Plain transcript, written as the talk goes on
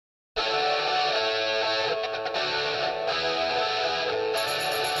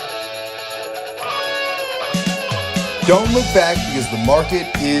Don't look back because the market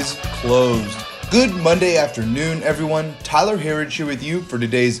is closed. Good Monday afternoon, everyone. Tyler Herridge here with you for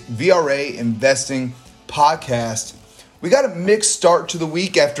today's VRA Investing Podcast. We got a mixed start to the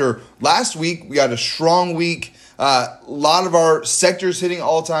week after last week. We got a strong week. A lot of our sectors hitting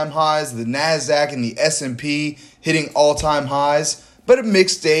all-time highs. The NASDAQ and the S&P hitting all-time highs. But a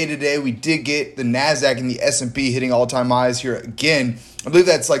mixed day today. We did get the NASDAQ and the S&P hitting all-time highs here again. I believe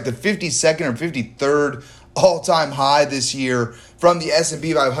that's like the 52nd or 53rd all-time high this year from the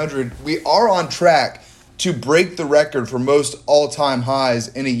S&P 500. We are on track to break the record for most all-time highs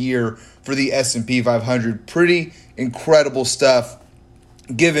in a year for the S&P 500. Pretty incredible stuff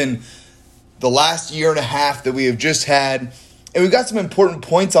given the last year and a half that we have just had. And we've got some important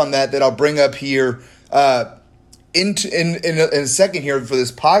points on that I'll bring up here in a second here for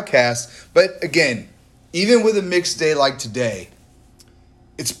this podcast. But again, even with a mixed day like today,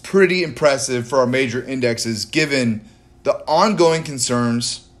 it's pretty impressive for our major indexes given the ongoing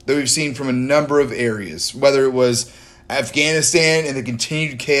concerns that we've seen from a number of areas, whether it was Afghanistan and the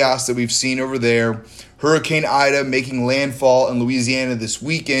continued chaos that we've seen over there, Hurricane Ida making landfall in Louisiana this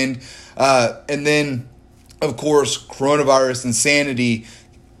weekend, and then, of course, coronavirus insanity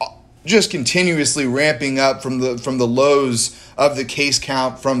just continuously ramping up from the lows of the case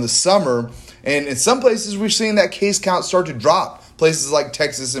count from the summer. And in some places, we're seeing that case count start to drop. Places like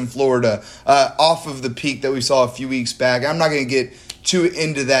Texas and Florida, off of the peak that we saw a few weeks back. I'm not going to get too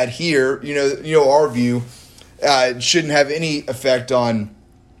into that here. You know our view. It shouldn't have any effect on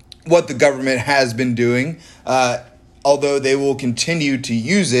what the government has been doing, although they will continue to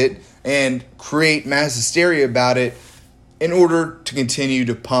use it and create mass hysteria about it in order to continue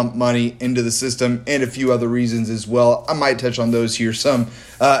to pump money into the system and a few other reasons as well. I might touch on those here some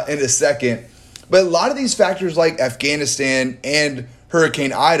in a second. But a lot of these factors like Afghanistan and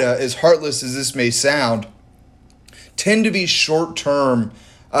Hurricane Ida, as heartless as this may sound, tend to be short-term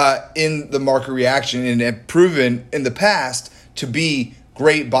in the market reaction and have proven in the past to be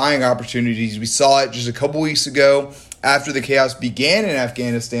great buying opportunities. We saw it just a couple weeks ago after the chaos began in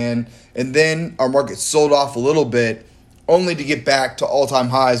Afghanistan, and then our market sold off a little bit, only to get back to all-time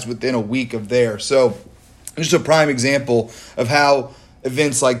highs within a week of there. So just a prime example of how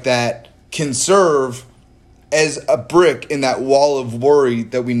events like that can serve as a brick in that wall of worry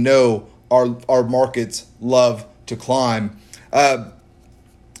that we know our markets love to climb. But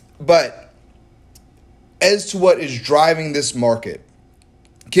as to what is driving this market,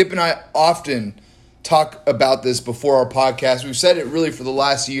 Kip and I often talk about this before our podcast. We've said it really for the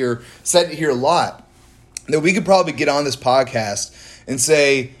last year, said it here a lot, that we could probably get on this podcast and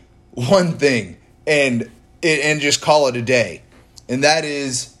say one thing and just call it a day. And that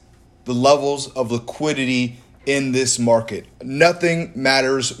is the levels of liquidity in this market. Nothing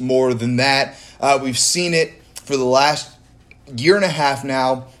matters more than that. We've seen it for the last year and a half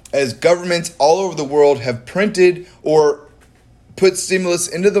now as governments all over the world have printed or put stimulus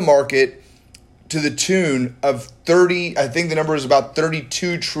into the market to the tune of I think the number is about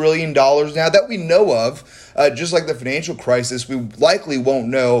 $32 trillion now that we know of. Just like the financial crisis, we likely won't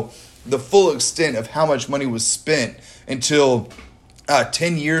know the full extent of how much money was spent until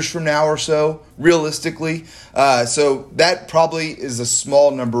 10 years from now or so, realistically. So that probably is a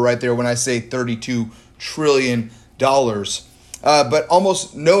small number right there when I say $32 trillion. But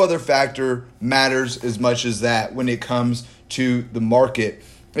almost no other factor matters as much as that when it comes to the market.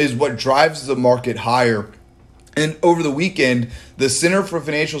 It is what drives the market higher. And over the weekend, the Center for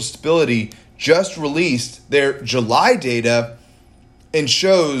Financial Stability just released their July data and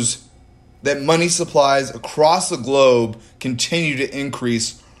shows that money supplies across the globe continue to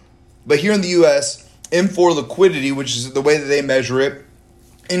increase. But here in the U.S., M4 liquidity, which is the way that they measure it,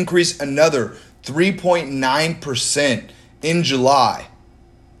 increased another 3.9% in July,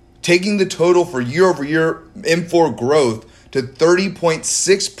 taking the total for year-over-year M4 growth to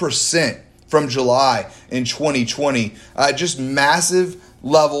 30.6% from July in 2020. Just massive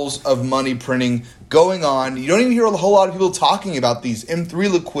levels of money printing going on. You don't even hear a whole lot of people talking about these.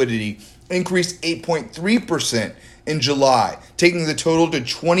 M3 liquidity increased 8.3% in July, taking the total to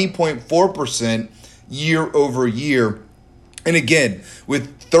 20.4% year over year. And again,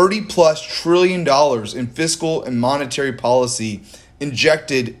 with $30+ trillion in fiscal and monetary policy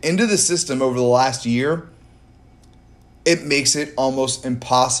injected into the system over the last year, it makes it almost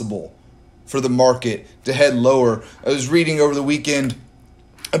impossible for the market to head lower. I was reading over the weekend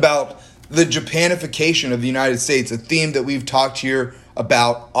about the Japanification of the United States, a theme that we've talked here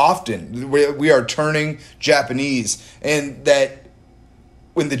about often. We are turning Japanese, and that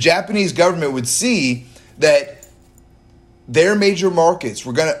when the Japanese government would see that their major markets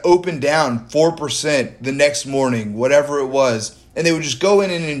were going to open down 4% the next morning, whatever it was, and they would just go in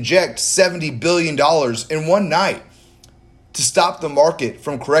and inject $70 billion in one night to stop the market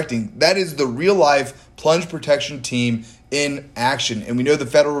from correcting. That is the real-life plunge protection team in action. And we know the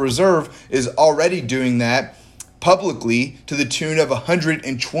Federal Reserve is already doing that publicly to the tune of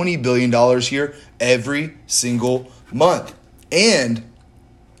 $120 billion here every single month. And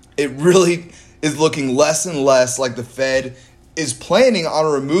it really is looking less and less like the Fed is planning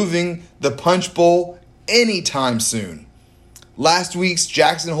on removing the punch bowl anytime soon. Last week's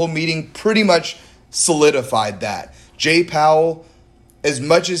Jackson Hole meeting pretty much solidified that. Jay Powell, as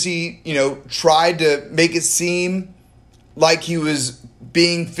much as he, tried to make it seem like he was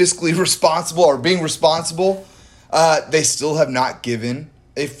being fiscally responsible or being responsible, they still have not given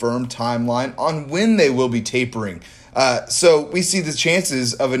a firm timeline on when they will be tapering. So we see the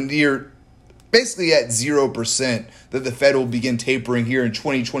chances of a near, basically at 0%, that the Fed will begin tapering here in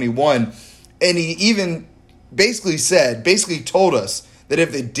 2021. And he even basically told us that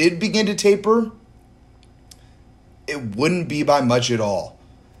if they did begin to taper, it wouldn't be by much at all.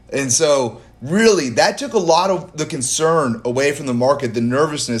 And so really that took a lot of the concern away from the market, the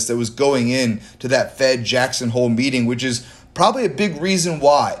nervousness that was going in to that Fed Jackson Hole meeting, which is probably a big reason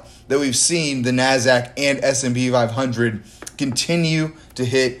why that we've seen the NASDAQ and S&P 500 continue to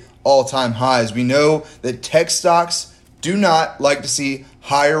hit all-time highs. We know that tech stocks do not like to see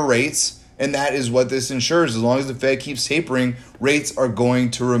higher rates, and that is what this ensures. As long as the Fed keeps tapering, rates are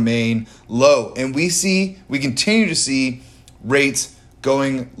going to remain low. And we continue to see rates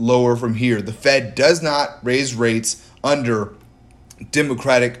going lower from here. The Fed does not raise rates under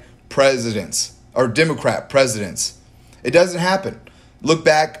Democrat presidents. It doesn't happen. Look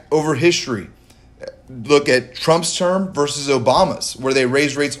back over history. Look at Trump's term versus Obama's, where they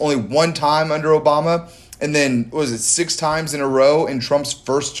raised rates only one time under Obama, and then, 6 times in a row in Trump's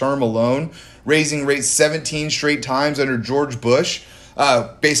first term alone, raising rates 17 straight times under George Bush,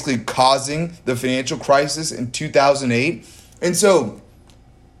 basically causing the financial crisis in 2008. And so,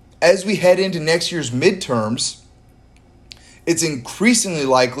 as we head into next year's midterms, it's increasingly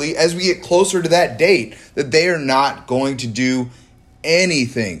likely, as we get closer to that date, that they are not going to do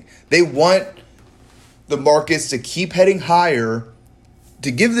anything. They want the markets to keep heading higher to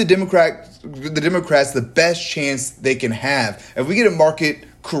give the Democrats the best chance they can have. If we get a market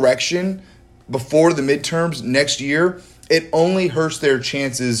correction before the midterms next year, it only hurts their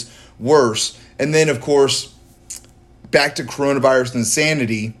chances worse. And then, of course, back to coronavirus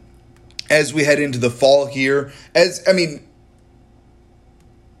insanity as we head into the fall here.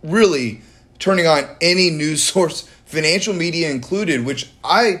 Really turning on any news source, financial media included, which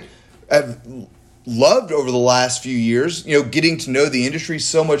I have loved over the last few years, getting to know the industry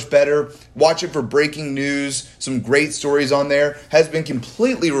so much better, watch it for breaking news, some great stories on there, has been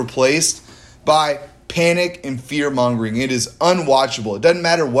completely replaced by panic and fear-mongering. It is unwatchable. It doesn't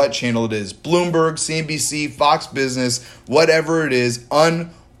matter what channel it is, Bloomberg, CNBC, Fox Business, whatever it is,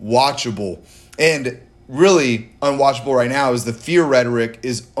 unwatchable. And really unwatchable right now is the fear rhetoric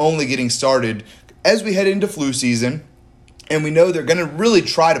is only getting started as we head into flu season. And we know they're going to really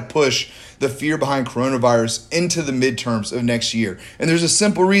try to push the fear behind coronavirus into the midterms of next year. And there's a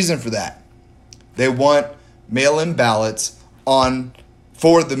simple reason for that. They want mail-in ballots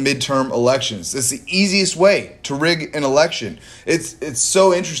for the midterm elections. That's the easiest way to rig an election. It's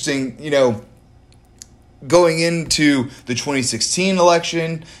so interesting, going into the 2016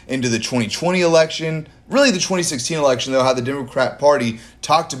 election, into the 2020 election, really the 2016 election, though, how the Democrat Party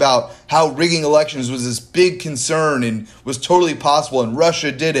talked about how rigging elections was this big concern and was totally possible, and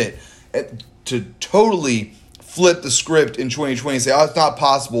Russia did it, to totally flip the script in 2020 and say, it's not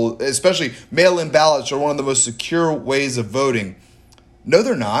possible, especially mail-in ballots are one of the most secure ways of voting. No,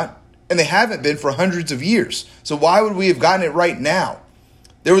 they're not, and they haven't been for hundreds of years. So why would we have gotten it right now?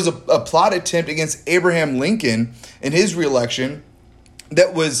 There was a plot attempt against Abraham Lincoln in his reelection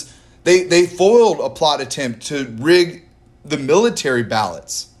that was, they foiled a plot attempt to rig the military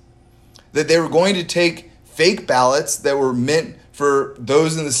ballots. That they were going to take fake ballots that were meant for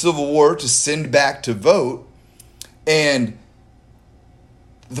those in the Civil War to send back to vote. And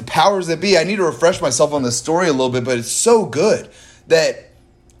the powers that be, I need to refresh myself on the story a little bit, but it's so good that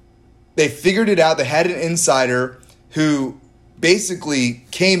they figured it out. They had an insider who basically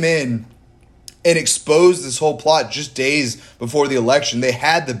came in and exposed this whole plot just days before the election. They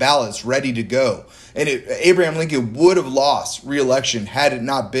had the ballots ready to go. And Abraham Lincoln would have lost re-election had it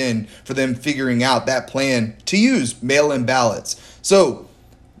not been for them figuring out that plan to use mail-in ballots. So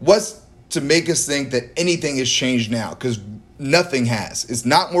what's to make us think that anything has changed now? Because nothing has. It's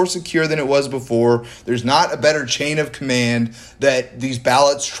not more secure than it was before. There's not a better chain of command that these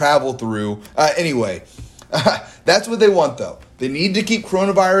ballots travel through. Anyway, that's what they want, though. They need to keep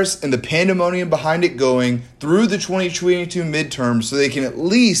coronavirus and the pandemonium behind it going through the 2022 midterms so they can at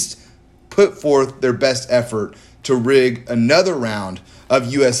least put forth their best effort to rig another round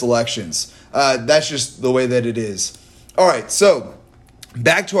of U.S. elections. That's just the way that it is. All right, so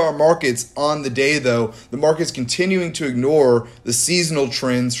back to our markets on the day, though. The market's continuing to ignore the seasonal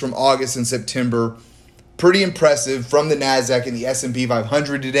trends from August and September. Pretty impressive from the NASDAQ and the S&P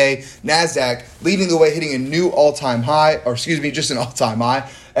 500 today. NASDAQ leading the way, hitting a new all-time high, just an all-time high,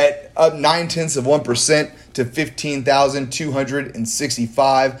 at up 0.9% to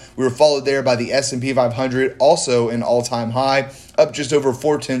 15,265. We were followed there by the S&P 500, also an all-time high, up just over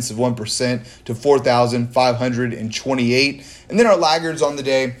 0.4% to 4,528. And then our laggards on the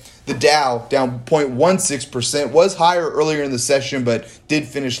day, the Dow down 0.16%, was higher earlier in the session, but did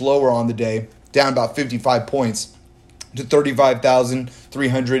finish lower on the day, down about 55 points to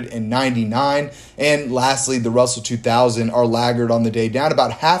 35,399. And lastly, the Russell 2000, our laggard on the day, down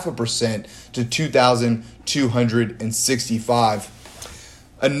about 0.5% to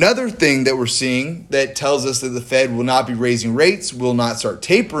 2,265. Another thing that we're seeing that tells us that the Fed will not be raising rates, will not start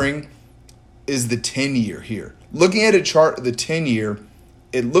tapering, is the 10-year here. Looking at a chart of the 10-year,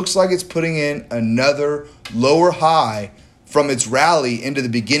 it looks like it's putting in another lower high from its rally into the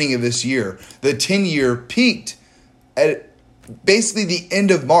beginning of this year. The 10-year peaked at basically the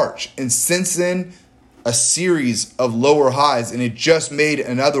end of March, and since then, a series of lower highs, and it just made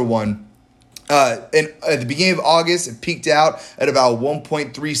another one. And at the beginning of August, it peaked out at about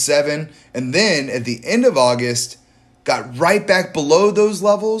 1.37, and then at the end of August, got right back below those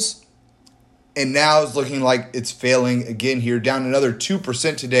levels, and now it's looking like it's failing again here, down another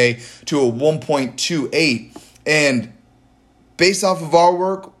 2% today to a 1.28, and based off of our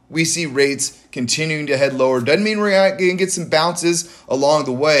work, we see rates continuing to head lower. Doesn't mean we're going to get some bounces along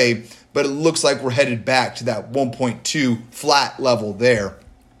the way, but it looks like we're headed back to that 1.2 flat level there.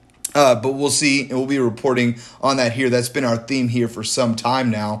 But we'll see, and we'll be reporting on that here. That's been our theme here for some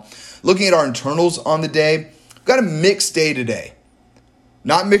time now. Looking at our internals on the day, we've got a mixed day today.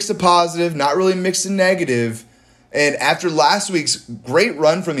 Not mixed to positive, not really mixed to negative. And after last week's great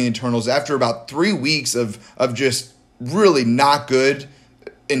run from the internals, after about 3 weeks of just really not good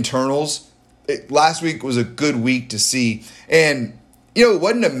internals, last week was a good week to see. And, it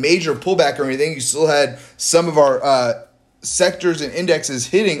wasn't a major pullback or anything. You still had some of our sectors and indexes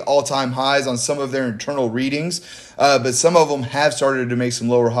hitting all-time highs on some of their internal readings, but some of them have started to make some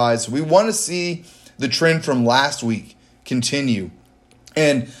lower highs. So we want to see the trend from last week continue.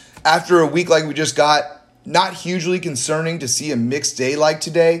 And after a week like we just got, not hugely concerning to see a mixed day like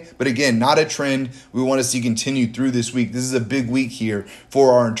today, but again, not a trend we want to see continue through this week. This is a big week here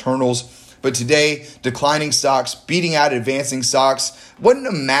for our internals. But today, declining stocks, beating out advancing stocks. Wasn't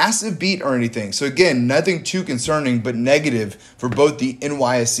a massive beat or anything. So again, nothing too concerning, but negative for both the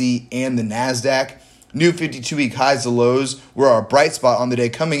NYSE and the NASDAQ. New 52-week highs to lows were our bright spot on the day,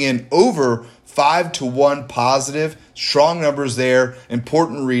 coming in over 5-1 positive. Strong numbers there,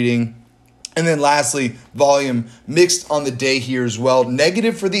 important reading. And then lastly, volume mixed on the day here as well.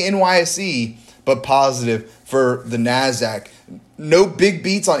 Negative for the NYSE, but positive for the NASDAQ. No big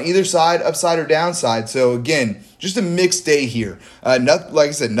beats on either side, upside or downside. So again, just a mixed day here. Like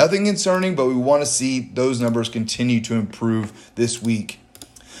I said, nothing concerning, but we want to see those numbers continue to improve this week.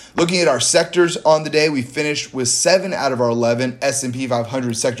 Looking at our sectors on the day, we finished with 7 out of our 11 S&P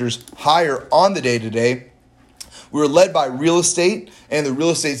 500 sectors higher on the day today. We were led by real estate, and the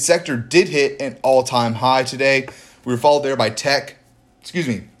real estate sector did hit an all-time high today. We were followed there by tech.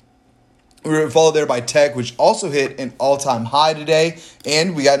 We were followed there by tech, which also hit an all-time high today.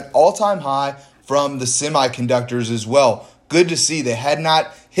 And we got an all-time high from the semiconductors as well. Good to see. They had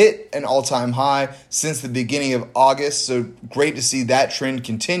not hit an all-time high since the beginning of August. So great to see that trend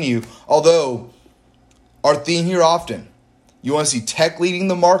continue. Although our theme here often, you want to see tech leading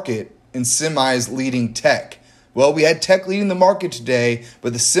the market and semis leading tech. Well, we had tech leading the market today,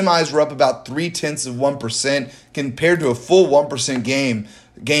 but the semis were up about 0.3% compared to a full 1%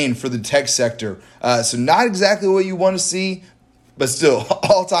 gain for the tech sector. So not exactly what you want to see, but still,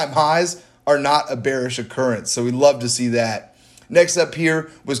 all-time highs are not a bearish occurrence. So we love to see that. Next up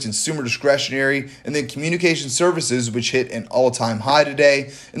here was consumer discretionary, and then communication services, which hit an all-time high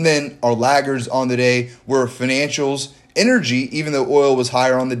today. And then our laggards on the day were financials, energy, even though oil was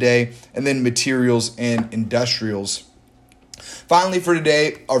higher on the day, and then materials and industrials. Finally for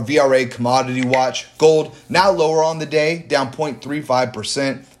today, our VRA commodity watch. Gold now lower on the day, down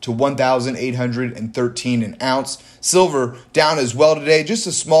 0.35% to $1,813 an ounce. Silver down as well today, just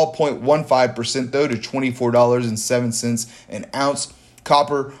a small 0.15% though to $24.07 an ounce.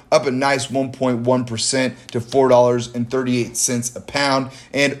 Copper up a nice 1.1% to $4.38 a pound.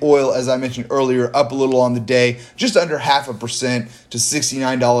 And oil, as I mentioned earlier, up a little on the day, just under 0.5% to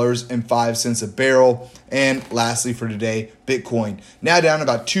 $69.05 a barrel. And lastly for today, Bitcoin now down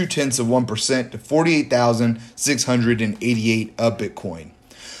about 0.2% to 48,688 a Bitcoin.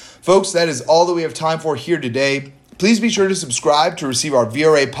 Folks, that is all that we have time for here today. Please be sure to subscribe to receive our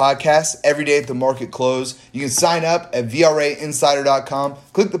VRA podcast every day at the market close. You can sign up at VRAinsider.com.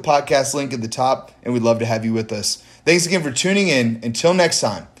 Click the podcast link at the top, and we'd love to have you with us. Thanks again for tuning in. Until next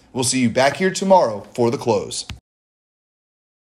time, we'll see you back here tomorrow for the close.